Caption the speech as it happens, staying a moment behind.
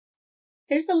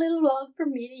Here's a little vlog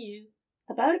from me to you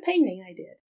about a painting I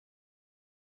did.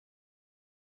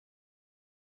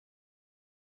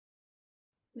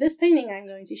 This painting I'm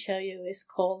going to show you is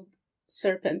called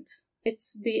Serpent.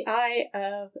 It's the eye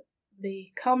of the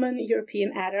common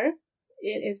European adder.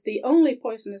 It is the only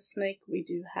poisonous snake we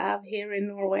do have here in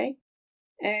Norway,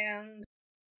 and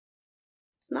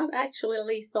it's not actually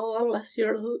lethal unless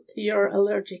you're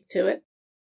allergic to it.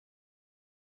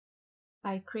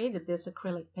 I created this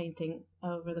acrylic painting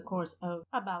over the course of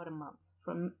about a month,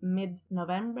 from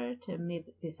mid-November to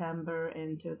mid-December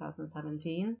in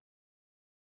 2017.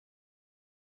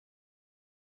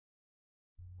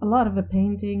 A lot of the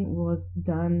painting was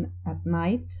done at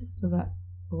night, so that's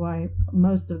why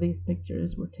most of these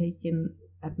pictures were taken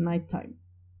at nighttime.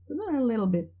 So they're a little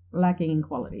bit lacking in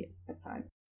quality at times.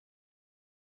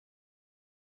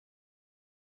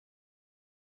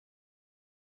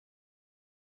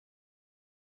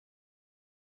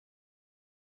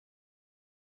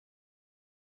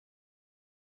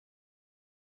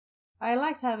 I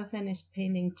like to have a finished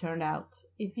painting turned out.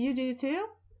 If you do too,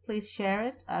 please share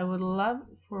it. I would love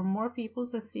for more people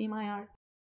to see my art.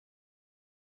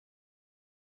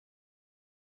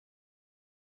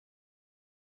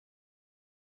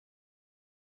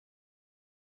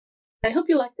 I hope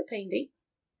you like the painting,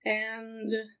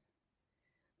 and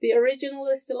the original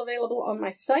is still available on my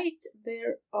site.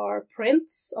 There are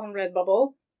prints on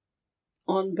Redbubble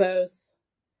on both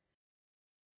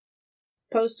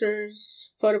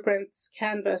posters, photo prints,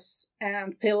 canvas,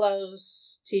 and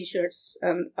pillows, t-shirts,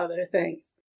 and other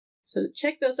things. So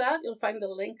check those out. You'll find the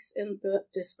links in the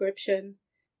description.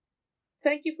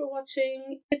 Thank you for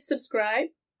watching. Hit subscribe,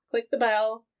 click the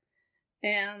bell,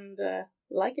 and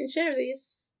like and share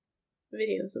these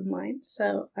videos of mine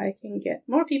so I can get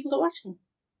more people to watch them.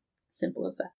 Simple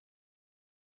as that.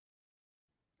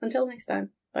 Until next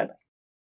time, bye-bye.